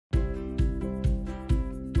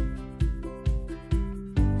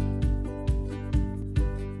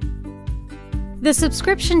The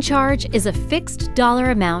subscription charge is a fixed dollar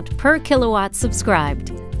amount per kilowatt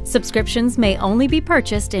subscribed. Subscriptions may only be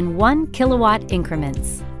purchased in 1 kilowatt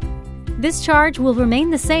increments. This charge will remain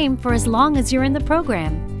the same for as long as you're in the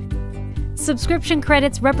program. Subscription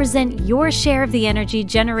credits represent your share of the energy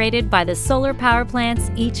generated by the solar power plants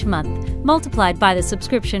each month, multiplied by the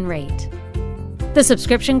subscription rate. The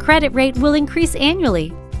subscription credit rate will increase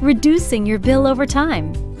annually, reducing your bill over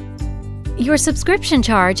time. Your subscription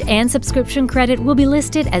charge and subscription credit will be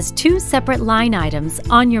listed as 2 separate line items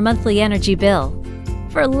on your monthly energy bill.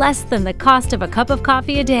 For less than the cost of a cup of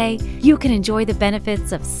coffee a day, you can enjoy the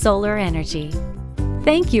benefits of solar energy.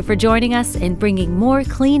 Thank you for joining us in bringing more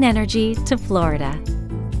clean energy to Florida.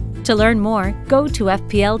 To learn more, go to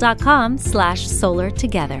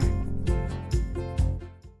fpl.com/solartogether.